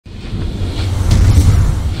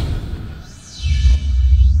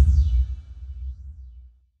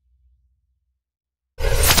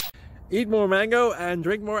Eat more mango and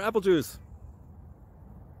drink more apple juice.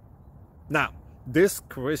 Now, this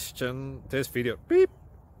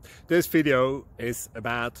video is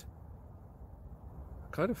about,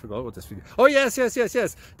 I kind of forgot what this video. Oh yes.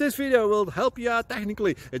 This video will help you out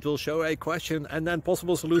technically. It will show a question and then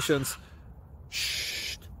possible solutions.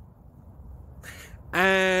 Shh.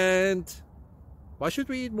 And why should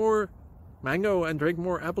we eat more mango and drink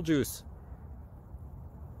more apple juice?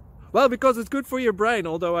 Well, because it's good for your brain,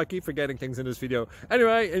 although I keep forgetting things in this video.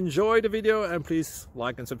 Anyway, enjoy the video and please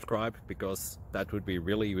like and subscribe, because that would be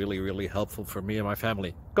really helpful for me and my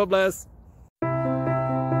family. God bless!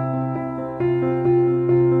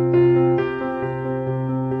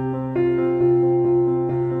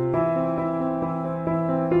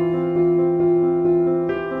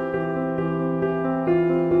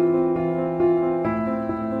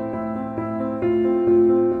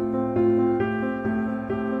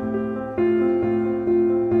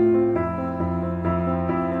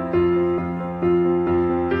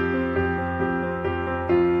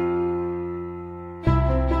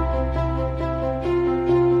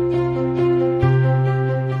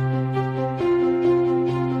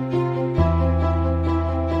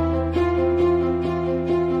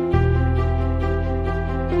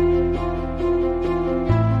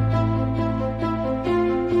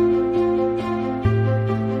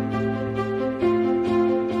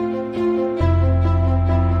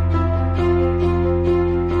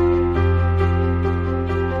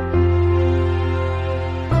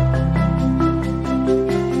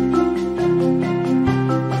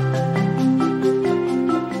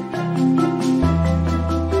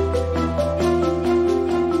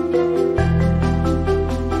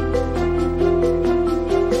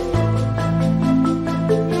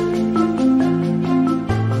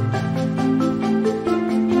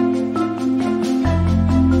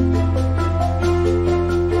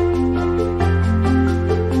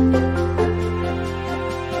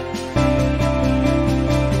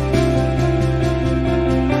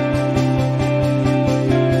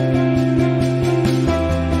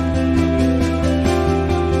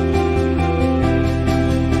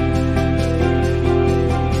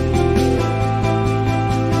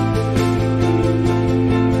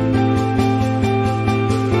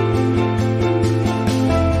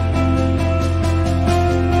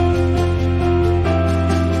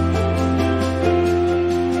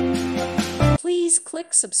 Please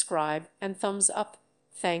click subscribe and thumbs up.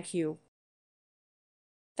 Thank you.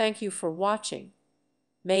 Thank you for watching.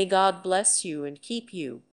 May God bless you and keep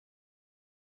you.